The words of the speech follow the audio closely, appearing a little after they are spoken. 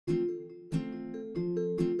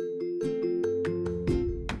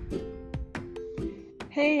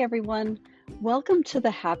Hey everyone, welcome to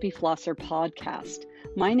the Happy Flosser podcast.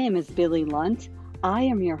 My name is Billy Lunt. I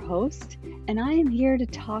am your host, and I am here to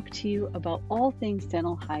talk to you about all things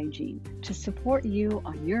dental hygiene to support you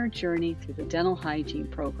on your journey through the dental hygiene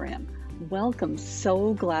program. Welcome,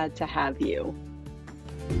 so glad to have you.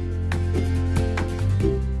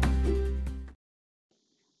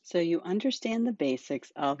 So you understand the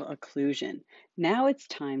basics of occlusion. Now it's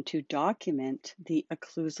time to document the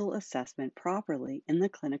occlusal assessment properly in the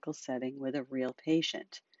clinical setting with a real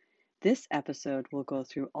patient. This episode will go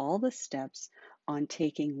through all the steps on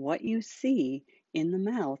taking what you see in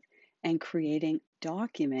the mouth and creating a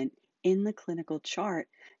document in the clinical chart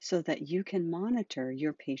so that you can monitor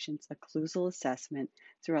your patient's occlusal assessment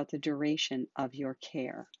throughout the duration of your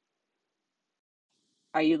care.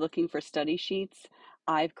 Are you looking for study sheets?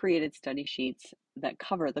 I've created study sheets that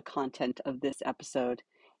cover the content of this episode.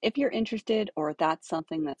 If you're interested or that's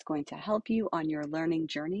something that's going to help you on your learning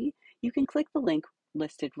journey, you can click the link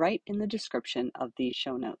listed right in the description of these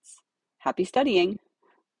show notes. Happy studying!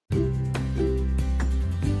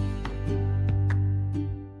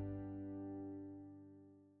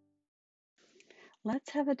 Let's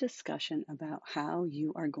have a discussion about how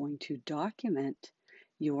you are going to document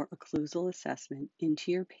your occlusal assessment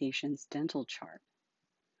into your patient's dental chart.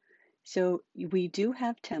 So we do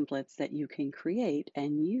have templates that you can create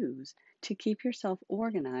and use to keep yourself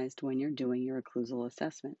organized when you're doing your occlusal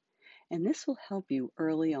assessment. And this will help you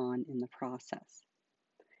early on in the process.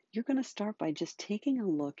 You're going to start by just taking a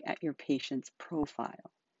look at your patient's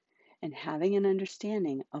profile and having an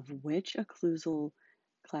understanding of which occlusal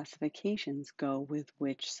classifications go with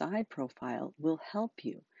which side profile will help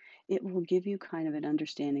you. It will give you kind of an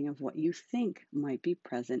understanding of what you think might be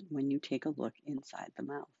present when you take a look inside the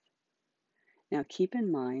mouth. Now keep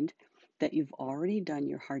in mind that you've already done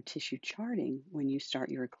your hard tissue charting when you start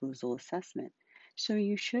your occlusal assessment, so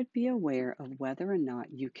you should be aware of whether or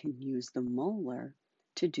not you can use the molar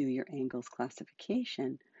to do your angles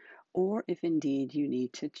classification, or if indeed you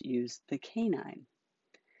need to use the canine.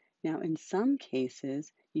 Now, in some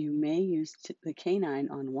cases, you may use the canine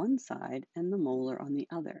on one side and the molar on the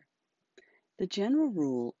other. The general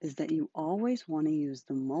rule is that you always want to use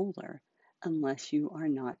the molar unless you are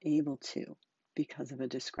not able to because of a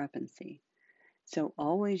discrepancy. So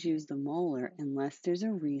always use the molar unless there's a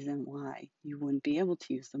reason why you wouldn't be able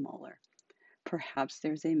to use the molar. Perhaps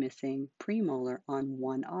there's a missing premolar on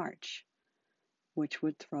one arch, which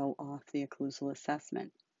would throw off the occlusal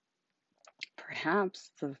assessment.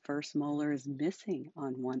 Perhaps the first molar is missing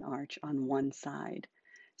on one arch on one side,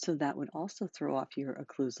 so that would also throw off your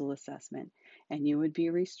occlusal assessment, and you would be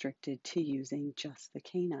restricted to using just the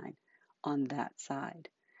canine on that side.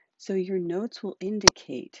 So your notes will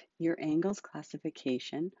indicate your angles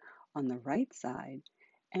classification on the right side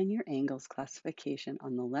and your angles classification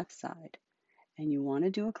on the left side. And you want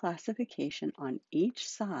to do a classification on each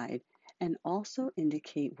side and also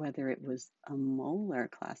indicate whether it was a molar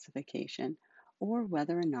classification or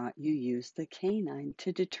whether or not you used the canine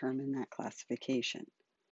to determine that classification.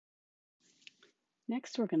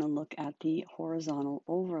 Next, we're going to look at the horizontal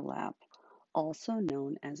overlap, also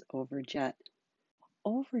known as overjet.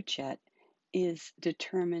 Overjet is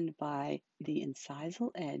determined by the incisal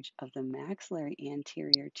edge of the maxillary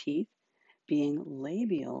anterior teeth being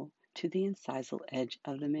labial to the incisal edge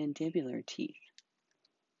of the mandibular teeth.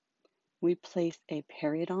 We place a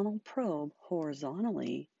periodontal probe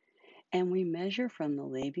horizontally and we measure from the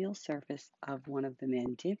labial surface of one of the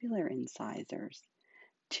mandibular incisors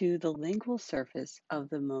to the lingual surface of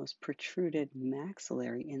the most protruded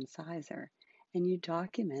maxillary incisor, and you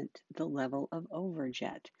document the level of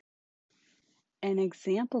overjet. An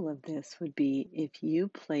example of this would be if you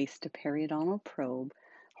placed a periodontal probe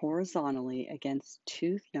horizontally against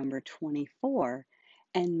tooth number 24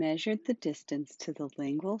 and measured the distance to the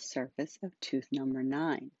lingual surface of tooth number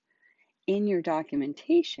 9. In your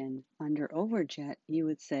documentation, under overjet, you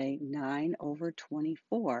would say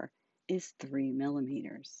 9/24 is 3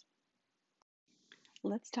 millimeters.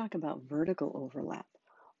 Let's talk about vertical overlap,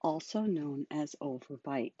 also known as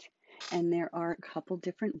overbite, and there are a couple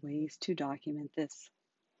different ways to document this.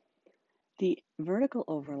 The vertical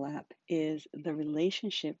overlap is the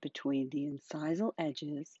relationship between the incisal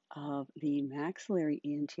edges of the maxillary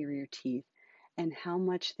anterior teeth and how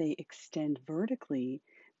much they extend vertically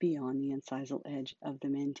beyond the incisal edge of the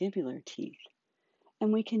mandibular teeth.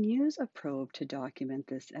 And we can use a probe to document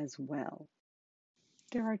this as well.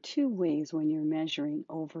 There are two ways when you're measuring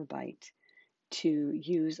overbite to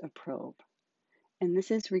use a probe, and this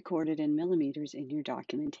is recorded in millimeters in your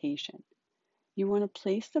documentation. You want to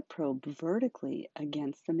place the probe vertically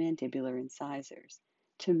against the mandibular incisors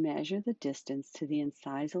to measure the distance to the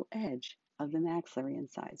incisal edge of the maxillary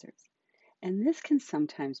incisors. And this can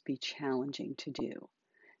sometimes be challenging to do.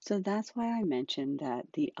 So that's why I mentioned that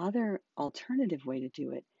the other alternative way to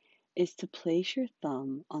do it is to place your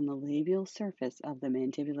thumb on the labial surface of the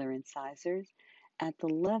mandibular incisors at the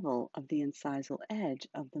level of the incisal edge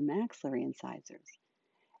of the maxillary incisors.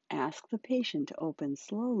 Ask the patient to open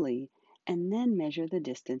slowly and then measure the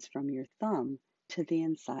distance from your thumb to the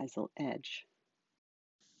incisal edge.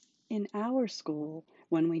 In our school,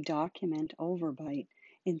 when we document overbite,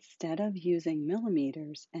 instead of using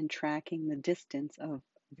millimeters and tracking the distance of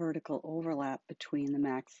vertical overlap between the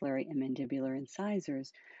maxillary and mandibular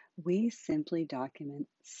incisors, we simply document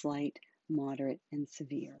slight, moderate, and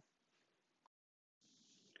severe.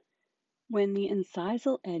 When the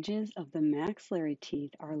incisal edges of the maxillary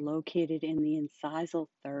teeth are located in the incisal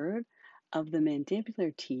third of the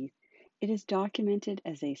mandibular teeth, it is documented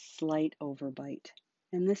as a slight overbite,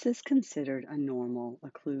 and this is considered a normal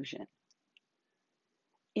occlusion.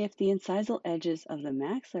 If the incisal edges of the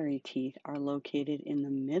maxillary teeth are located in the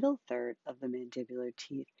middle third of the mandibular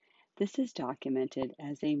teeth, this is documented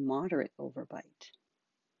as a moderate overbite.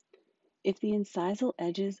 If the incisal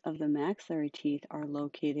edges of the maxillary teeth are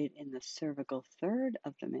located in the cervical third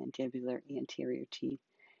of the mandibular anterior teeth,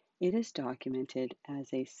 it is documented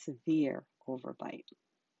as a severe overbite.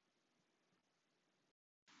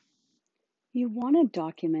 You want to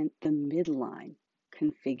document the midline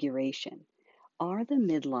configuration. Are the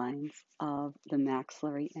midlines of the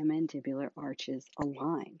maxillary and mandibular arches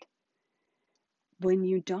aligned? When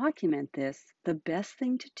you document this, the best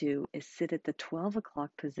thing to do is sit at the 12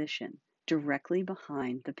 o'clock position directly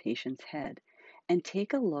behind the patient's head and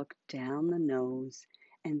take a look down the nose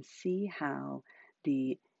and see how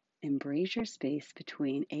the embrasure space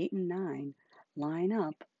between 8 and 9 line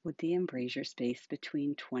up with the embrasure space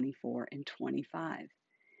between 24 and 25.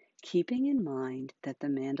 Keeping in mind that the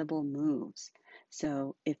mandible moves.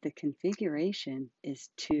 So if the configuration is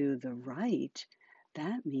to the right,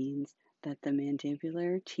 that means that the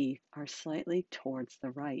mandibular teeth are slightly towards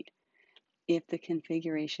the right. If the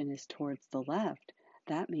configuration is towards the left,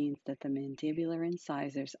 that means that the mandibular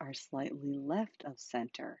incisors are slightly left of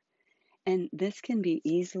center. And this can be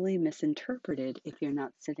easily misinterpreted if you're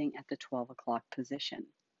not sitting at the 12 o'clock position.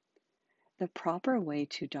 The proper way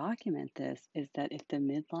to document this is that if the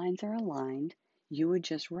midlines are aligned, you would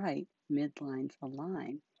just write midlines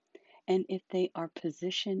align. And if they are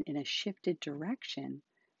positioned in a shifted direction,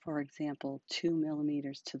 for example, 2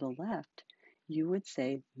 millimeters to the left, you would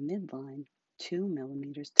say midline 2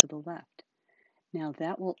 millimeters to the left. Now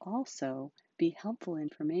that will also be helpful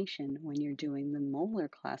information when you're doing the molar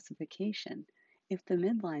classification. If the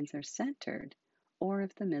midlines are centered or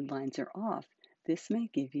if the midlines are off, this may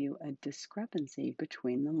give you a discrepancy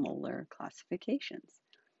between the molar classifications.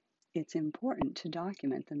 It's important to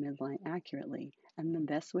document the midline accurately, and the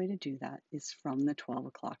best way to do that is from the 12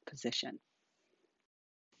 o'clock position.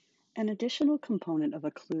 An additional component of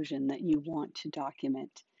occlusion that you want to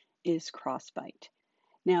document is crossbite.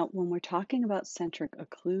 Now, when we're talking about centric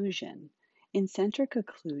occlusion, in centric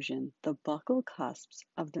occlusion, the buccal cusps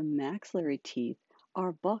of the maxillary teeth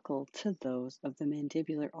are buccal to those of the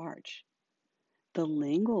mandibular arch. The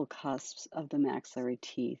lingual cusps of the maxillary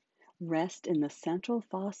teeth rest in the central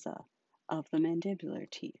fossa of the mandibular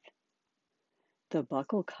teeth. The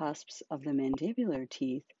buccal cusps of the mandibular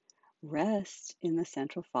teeth rest in the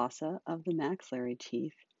central fossa of the maxillary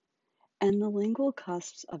teeth, and the lingual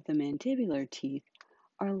cusps of the mandibular teeth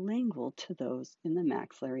are lingual to those in the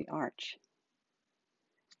maxillary arch.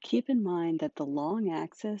 Keep in mind that the long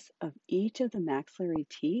axis of each of the maxillary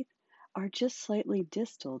teeth are just slightly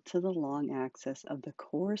distal to the long axis of the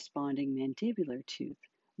corresponding mandibular tooth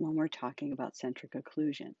when we're talking about centric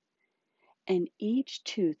occlusion. And each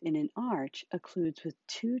tooth in an arch occludes with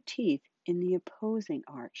two teeth in the opposing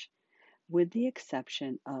arch, with the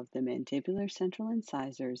exception of the mandibular central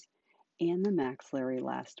incisors and the maxillary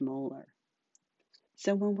last molar.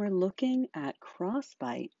 So when we're looking at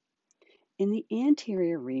crossbite, in the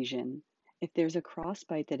anterior region, if there's a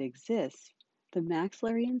crossbite that exists, the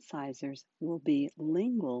maxillary incisors will be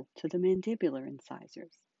lingual to the mandibular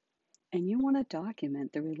incisors. And you want to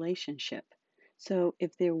document the relationship. So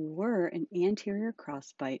if there were an anterior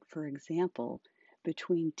crossbite, for example,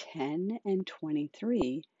 between 10 and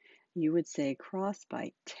 23, you would say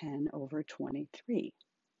crossbite 10 over 23.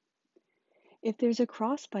 If there's a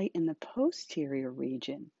crossbite in the posterior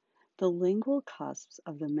region, the lingual cusps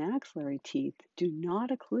of the maxillary teeth do not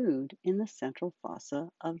occlude in the central fossa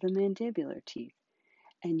of the mandibular teeth,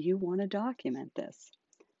 and you want to document this.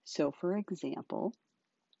 So for example,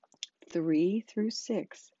 3 through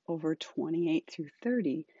 6 over 28 through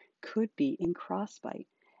 30 could be in crossbite,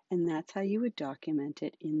 and that's how you would document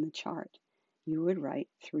it in the chart. You would write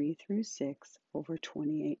 3 through 6 over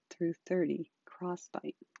 28 through 30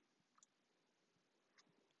 crossbite.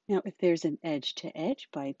 Now, if there's an edge-to-edge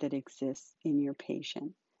bite that exists in your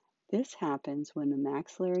patient, this happens when the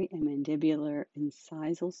maxillary and mandibular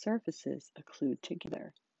incisal surfaces occlude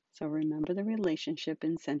together. So remember the relationship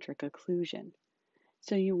in centric occlusion.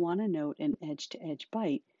 So you want to note an edge-to-edge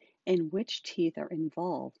bite and which teeth are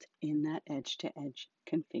involved in that edge-to-edge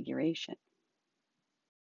configuration.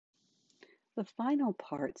 The final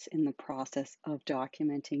parts in the process of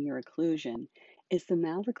documenting your occlusion is the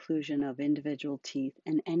malocclusion of individual teeth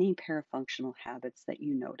and any parafunctional habits that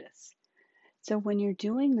you notice. So when you're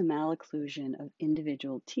doing the malocclusion of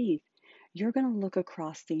individual teeth, you're going to look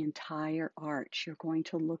across the entire arch. You're going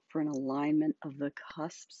to look for an alignment of the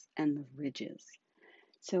cusps and the ridges.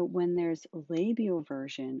 So when there's labial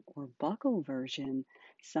version or buccal version,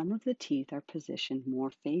 some of the teeth are positioned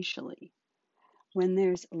more facially. When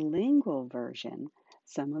there's lingual version,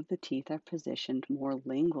 some of the teeth are positioned more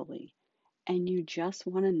lingually. And you just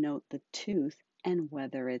want to note the tooth and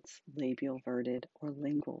whether it's labial verted or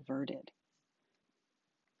lingual verted.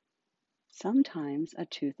 Sometimes a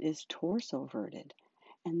tooth is torso-verted,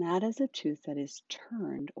 and that is a tooth that is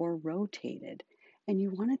turned or rotated. And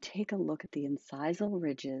you want to take a look at the incisal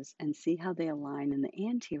ridges and see how they align in the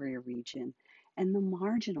anterior region and the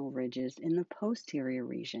marginal ridges in the posterior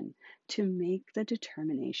region to make the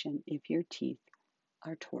determination if your teeth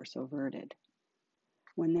are torso-verted.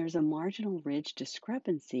 When there's a marginal ridge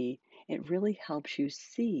discrepancy, it really helps you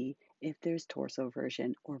see if there's torso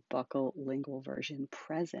version or buccal lingual version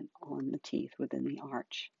present on the teeth within the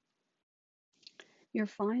arch. Your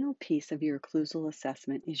final piece of your occlusal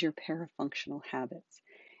assessment is your parafunctional habits,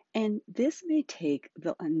 and this may take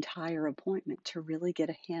the entire appointment to really get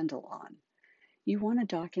a handle on. You want to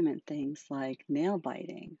document things like nail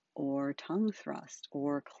biting or tongue thrust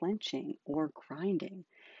or clenching or grinding.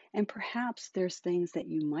 And perhaps there's things that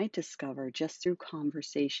you might discover just through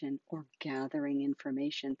conversation or gathering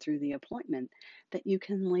information through the appointment that you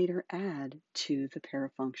can later add to the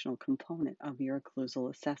parafunctional component of your occlusal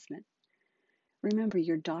assessment. Remember,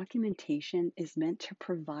 your documentation is meant to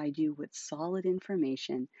provide you with solid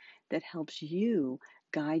information that helps you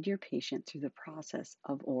guide your patient through the process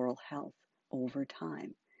of oral health over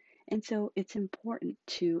time. And so it's important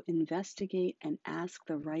to investigate and ask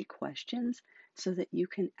the right questions so that you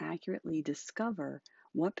can accurately discover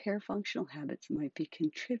what parafunctional habits might be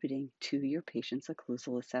contributing to your patient's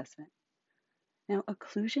occlusal assessment. Now,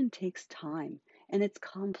 occlusion takes time and it's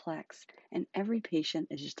complex, and every patient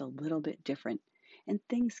is just a little bit different, and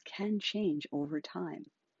things can change over time.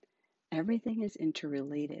 Everything is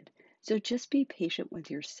interrelated, so just be patient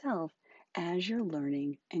with yourself as you're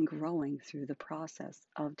learning and growing through the process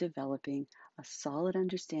of developing a solid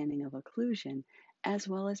understanding of occlusion as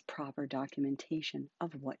well as proper documentation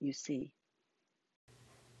of what you see.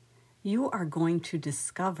 You are going to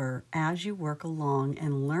discover as you work along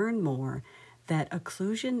and learn more that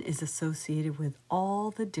occlusion is associated with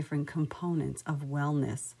all the different components of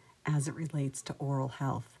wellness as it relates to oral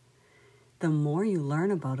health. The more you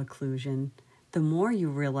learn about occlusion, the more you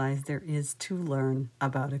realize there is to learn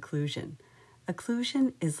about occlusion.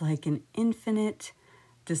 Occlusion is like an infinite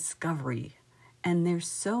discovery, and there's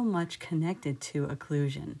so much connected to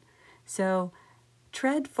occlusion. So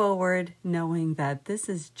tread forward knowing that this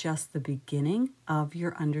is just the beginning of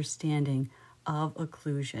your understanding of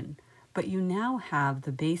occlusion, but you now have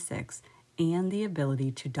the basics and the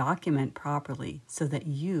ability to document properly so that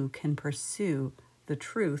you can pursue the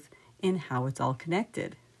truth in how it's all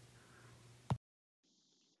connected.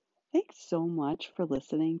 Thanks so much for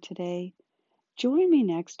listening today. Join me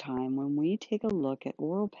next time when we take a look at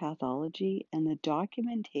oral pathology and the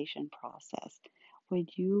documentation process when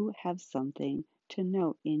you have something to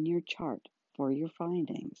note in your chart for your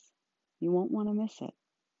findings. You won't want to miss it.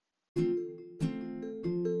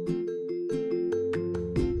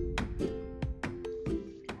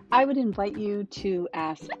 I would invite you to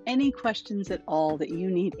ask any questions at all that you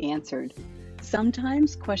need answered.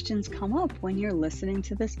 Sometimes questions come up when you're listening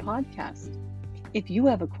to this podcast. If you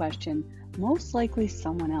have a question, most likely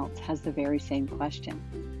someone else has the very same question.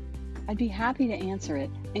 I'd be happy to answer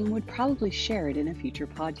it and would probably share it in a future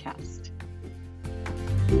podcast.